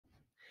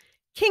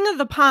King of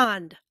the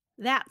pond.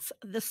 That's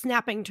the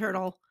snapping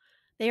turtle.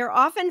 They are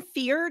often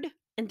feared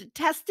and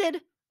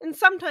detested and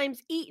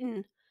sometimes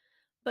eaten,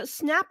 but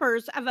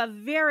snappers have a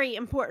very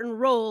important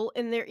role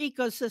in their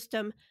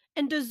ecosystem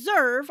and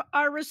deserve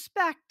our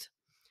respect.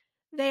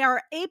 They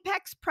are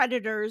apex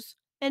predators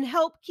and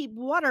help keep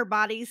water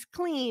bodies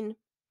clean.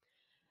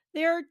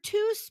 There are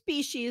two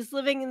species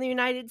living in the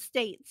United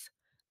States: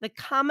 the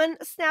common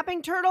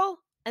snapping turtle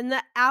and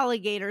the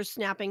alligator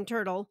snapping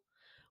turtle.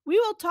 We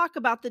will talk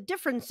about the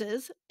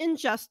differences in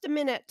just a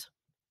minute.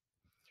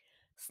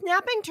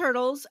 Snapping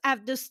turtles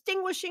have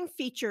distinguishing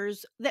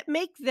features that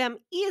make them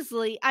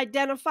easily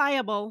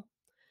identifiable.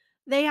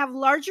 They have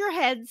larger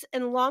heads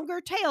and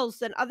longer tails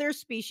than other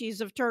species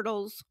of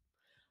turtles.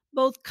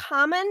 Both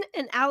common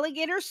and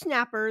alligator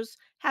snappers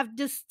have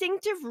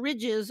distinctive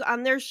ridges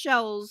on their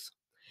shells.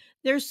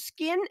 Their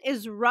skin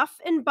is rough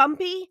and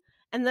bumpy,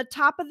 and the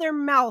top of their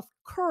mouth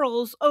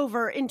curls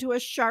over into a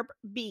sharp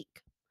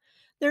beak.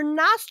 Their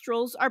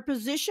nostrils are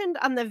positioned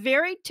on the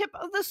very tip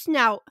of the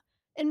snout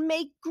and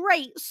make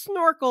great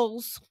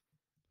snorkels.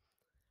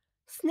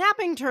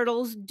 Snapping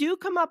turtles do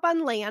come up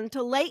on land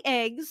to lay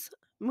eggs,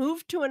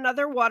 move to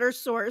another water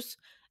source,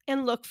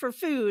 and look for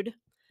food.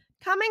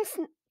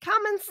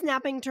 Common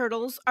snapping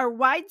turtles are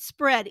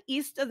widespread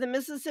east of the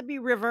Mississippi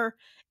River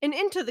and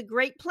into the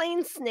Great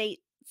Plains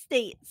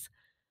states.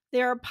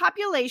 There are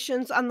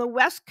populations on the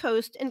West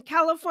Coast in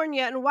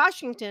California and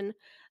Washington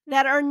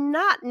that are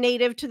not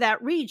native to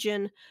that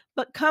region,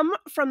 but come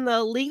from the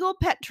illegal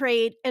pet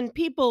trade and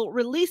people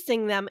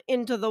releasing them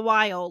into the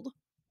wild.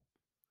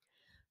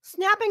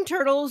 Snapping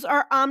turtles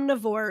are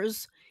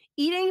omnivores,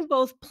 eating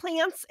both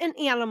plants and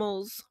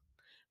animals.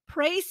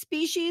 Prey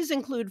species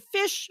include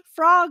fish,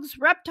 frogs,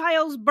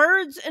 reptiles,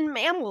 birds, and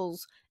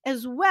mammals,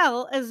 as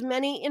well as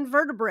many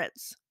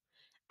invertebrates.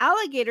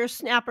 Alligator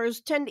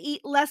snappers tend to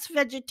eat less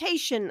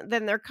vegetation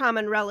than their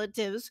common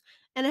relatives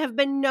and have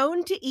been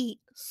known to eat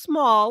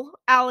small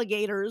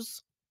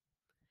alligators.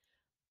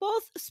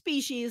 Both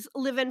species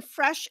live in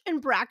fresh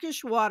and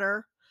brackish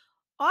water,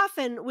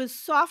 often with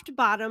soft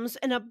bottoms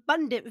and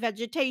abundant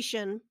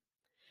vegetation.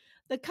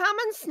 The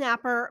common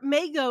snapper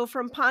may go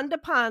from pond to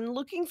pond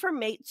looking for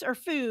mates or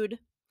food.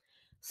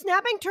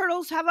 Snapping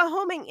turtles have a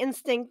homing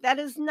instinct that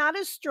is not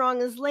as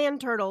strong as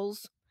land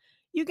turtles.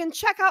 You can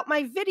check out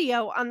my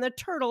video on the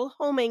turtle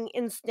homing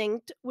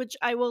instinct, which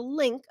I will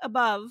link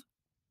above.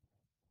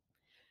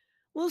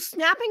 Will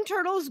snapping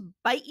turtles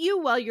bite you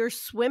while you're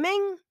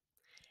swimming?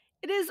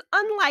 It is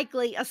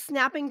unlikely a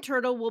snapping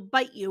turtle will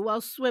bite you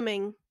while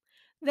swimming.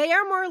 They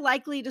are more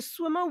likely to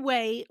swim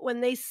away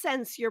when they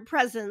sense your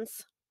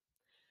presence.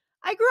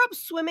 I grew up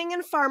swimming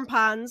in farm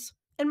ponds,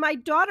 and my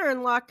daughter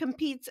in law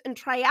competes in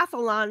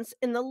triathlons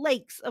in the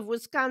lakes of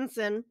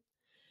Wisconsin.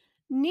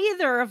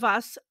 Neither of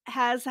us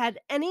has had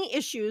any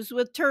issues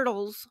with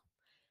turtles.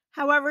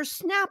 However,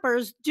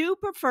 snappers do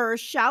prefer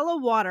shallow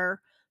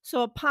water,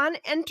 so upon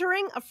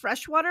entering a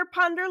freshwater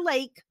pond or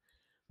lake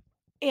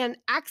and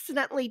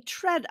accidentally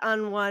tread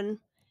on one,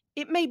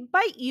 it may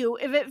bite you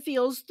if it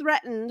feels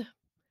threatened.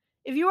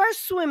 If you are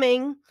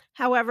swimming,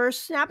 however,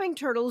 snapping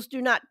turtles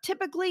do not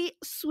typically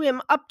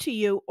swim up to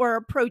you or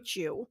approach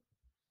you.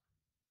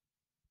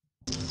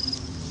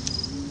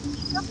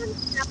 Common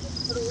snapping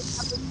turtles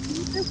have a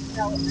smoother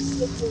shell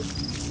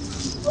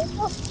and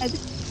oval head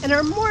and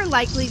are more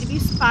likely to be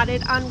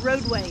spotted on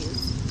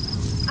roadways.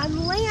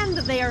 On land,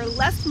 they are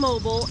less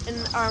mobile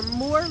and are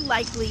more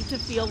likely to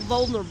feel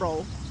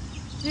vulnerable.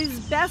 It is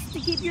best to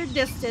keep your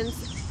distance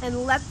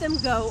and let them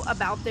go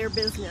about their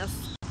business.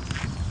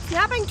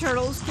 Snapping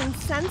turtles can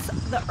sense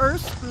the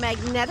Earth's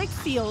magnetic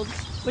field,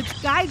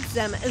 which guides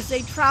them as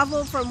they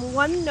travel from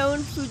one known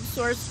food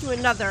source to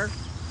another.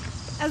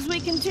 As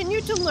we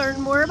continue to learn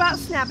more about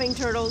snapping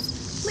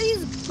turtles,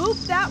 please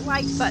boop that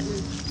like button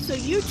so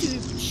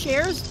YouTube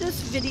shares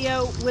this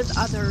video with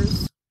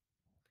others.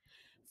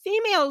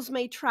 Females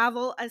may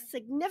travel a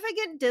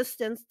significant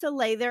distance to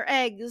lay their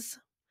eggs.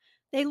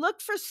 They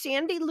look for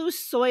sandy, loose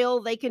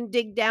soil they can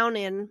dig down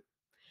in.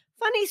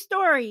 Funny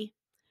story.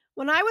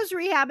 When I was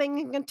rehabbing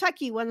in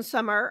Kentucky one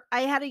summer,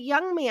 I had a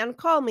young man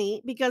call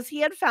me because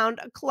he had found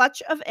a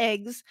clutch of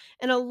eggs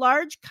in a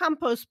large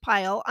compost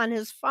pile on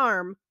his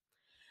farm.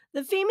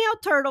 The female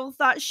turtle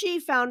thought she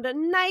found a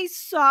nice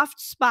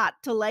soft spot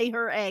to lay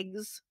her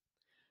eggs.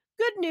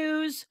 Good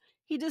news,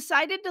 he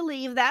decided to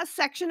leave that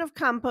section of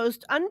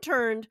compost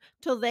unturned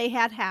till they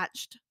had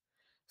hatched.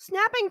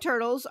 Snapping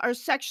turtles are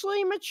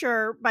sexually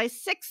mature by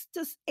 6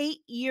 to 8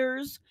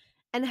 years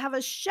and have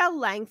a shell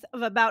length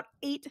of about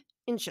 8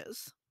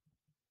 inches.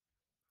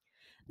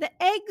 The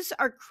eggs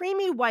are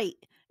creamy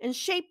white and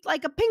shaped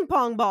like a ping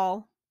pong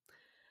ball.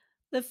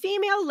 The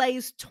female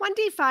lays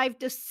 25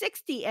 to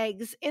 60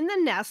 eggs in the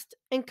nest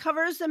and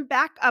covers them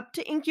back up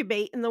to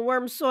incubate in the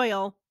warm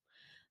soil.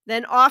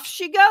 Then off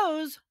she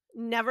goes,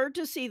 never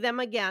to see them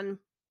again.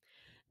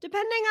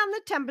 Depending on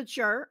the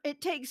temperature,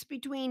 it takes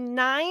between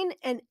 9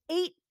 and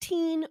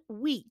 18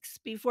 weeks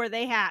before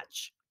they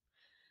hatch.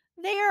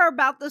 They are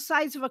about the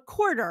size of a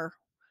quarter,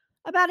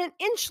 about an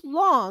inch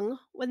long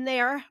when they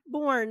are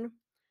born.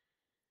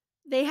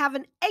 They have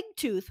an egg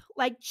tooth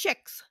like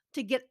chicks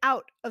to get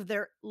out of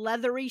their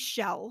leathery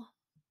shell.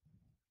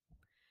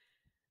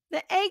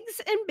 The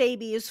eggs and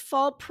babies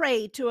fall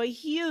prey to a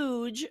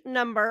huge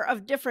number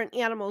of different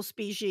animal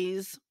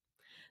species.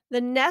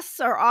 The nests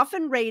are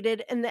often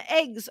raided and the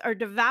eggs are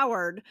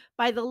devoured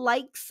by the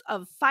likes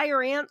of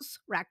fire ants,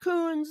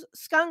 raccoons,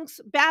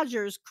 skunks,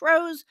 badgers,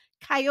 crows,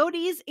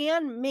 coyotes,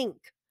 and mink.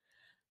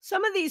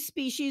 Some of these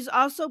species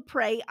also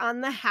prey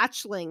on the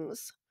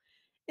hatchlings.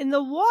 In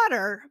the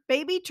water,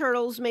 baby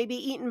turtles may be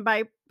eaten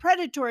by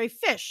predatory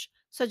fish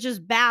such as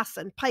bass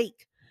and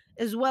pike,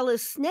 as well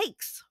as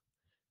snakes.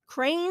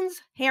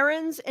 Cranes,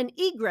 herons, and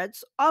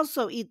egrets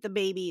also eat the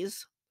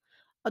babies.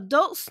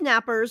 Adult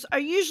snappers are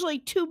usually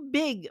too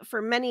big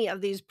for many of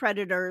these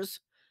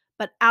predators,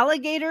 but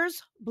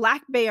alligators,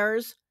 black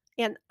bears,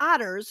 and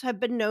otters have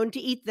been known to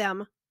eat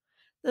them.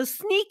 The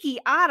sneaky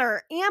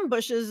otter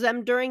ambushes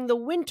them during the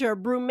winter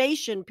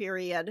brumation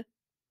period.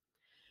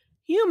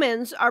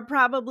 Humans are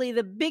probably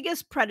the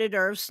biggest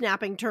predator of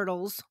snapping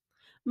turtles.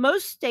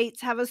 Most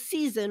states have a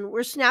season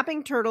where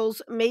snapping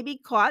turtles may be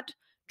caught,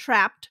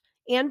 trapped,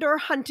 and or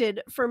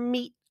hunted for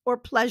meat or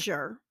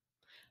pleasure.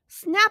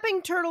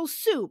 Snapping turtle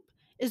soup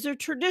is a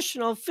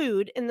traditional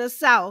food in the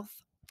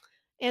South.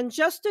 And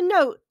just a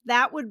note,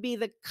 that would be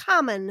the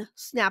common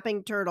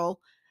snapping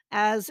turtle,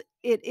 as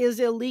it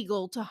is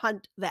illegal to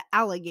hunt the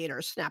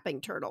alligator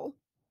snapping turtle.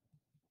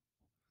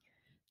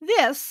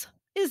 This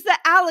is the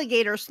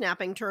alligator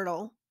snapping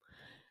turtle.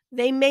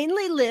 They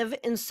mainly live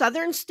in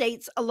southern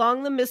states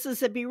along the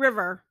Mississippi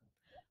River.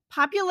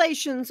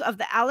 Populations of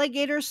the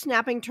alligator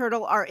snapping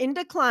turtle are in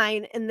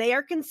decline and they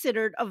are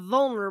considered a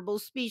vulnerable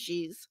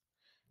species.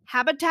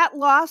 Habitat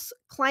loss,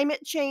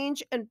 climate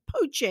change, and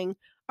poaching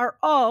are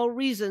all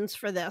reasons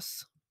for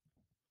this.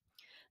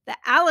 The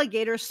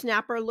alligator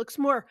snapper looks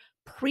more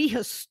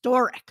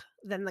prehistoric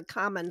than the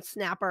common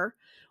snapper,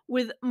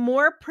 with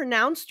more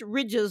pronounced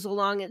ridges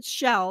along its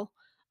shell,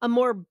 a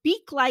more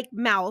beak like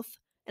mouth,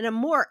 and a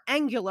more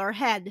angular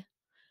head.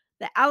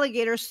 The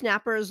alligator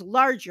snapper is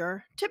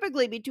larger,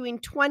 typically between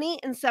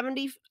 20 and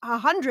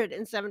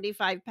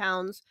 175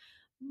 pounds,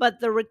 but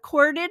the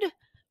recorded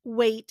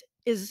weight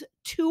is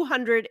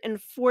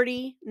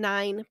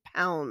 249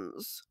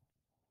 pounds.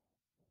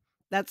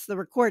 That's the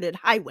recorded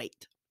high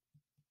weight.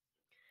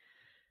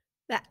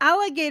 The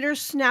alligator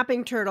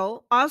snapping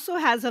turtle also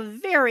has a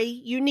very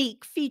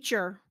unique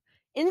feature.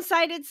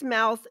 Inside its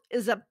mouth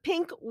is a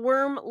pink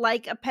worm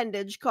like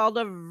appendage called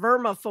a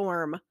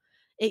vermiform.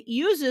 It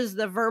uses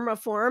the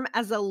vermiform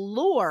as a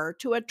lure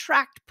to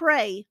attract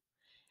prey.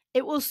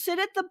 It will sit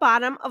at the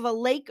bottom of a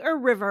lake or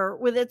river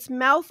with its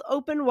mouth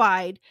open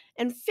wide,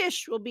 and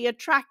fish will be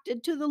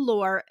attracted to the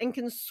lure and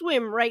can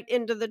swim right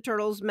into the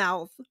turtle's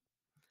mouth.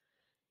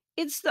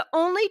 It's the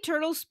only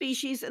turtle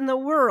species in the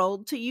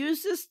world to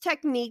use this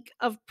technique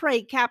of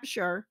prey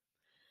capture.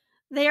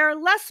 They are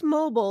less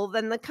mobile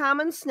than the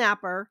common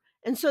snapper,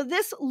 and so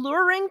this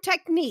luring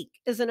technique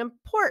is an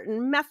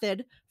important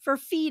method for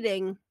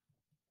feeding.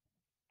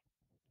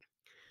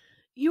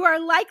 You are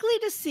likely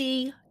to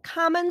see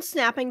common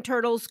snapping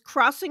turtles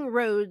crossing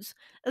roads,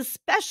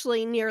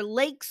 especially near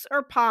lakes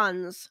or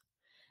ponds.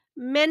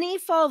 Many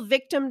fall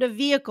victim to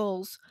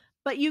vehicles,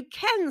 but you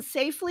can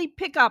safely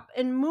pick up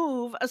and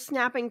move a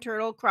snapping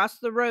turtle across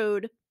the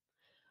road.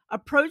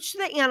 Approach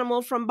the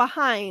animal from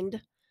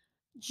behind.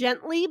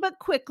 Gently but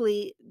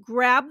quickly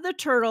grab the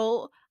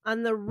turtle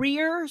on the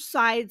rear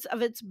sides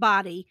of its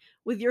body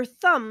with your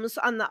thumbs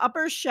on the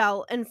upper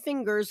shell and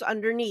fingers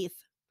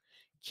underneath.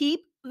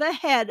 Keep the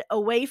head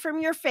away from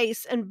your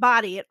face and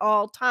body at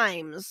all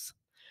times.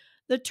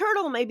 The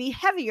turtle may be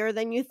heavier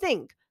than you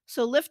think,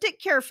 so lift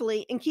it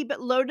carefully and keep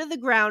it low to the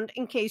ground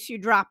in case you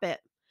drop it.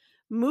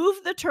 Move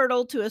the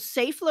turtle to a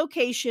safe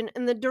location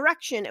in the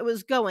direction it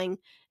was going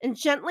and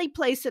gently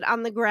place it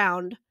on the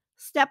ground.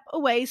 Step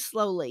away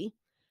slowly.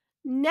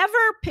 Never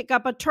pick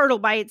up a turtle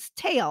by its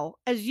tail,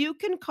 as you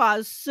can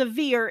cause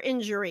severe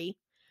injury.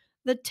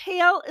 The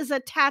tail is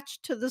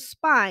attached to the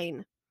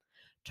spine.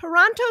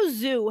 Toronto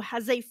Zoo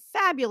has a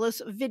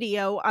fabulous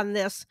video on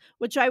this,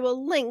 which I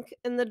will link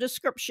in the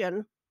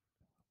description.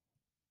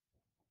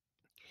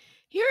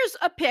 Here's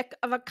a pic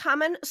of a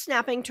common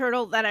snapping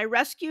turtle that I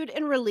rescued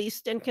and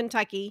released in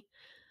Kentucky.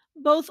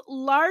 Both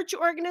large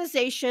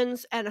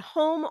organizations and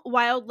home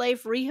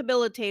wildlife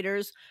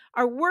rehabilitators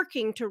are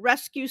working to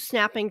rescue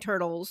snapping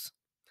turtles.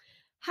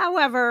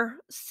 However,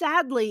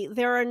 sadly,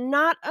 there are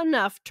not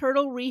enough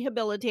turtle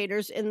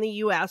rehabilitators in the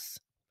U.S.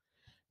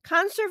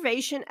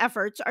 Conservation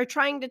efforts are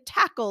trying to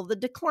tackle the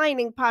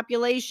declining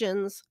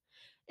populations.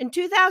 In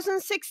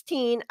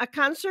 2016, a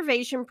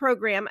conservation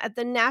program at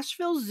the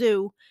Nashville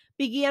Zoo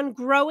began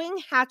growing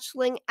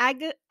hatchling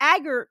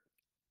alligator,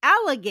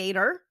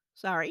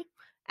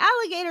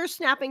 alligator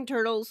snapping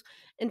turtles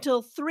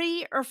until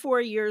 3 or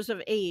 4 years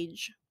of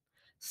age.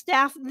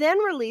 Staff then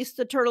released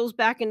the turtles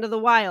back into the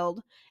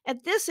wild.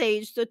 At this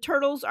age, the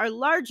turtles are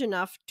large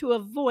enough to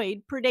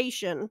avoid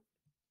predation.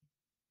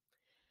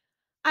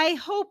 I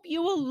hope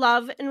you will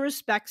love and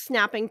respect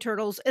snapping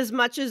turtles as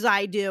much as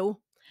I do.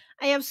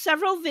 I have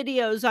several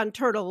videos on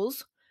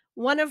turtles.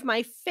 one of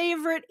my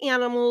favorite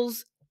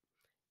animals,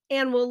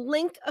 and will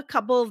link a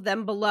couple of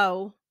them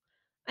below.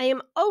 I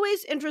am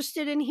always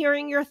interested in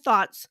hearing your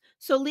thoughts,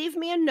 so leave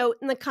me a note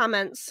in the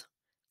comments.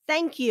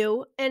 Thank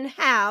you and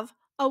have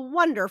a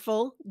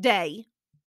wonderful day.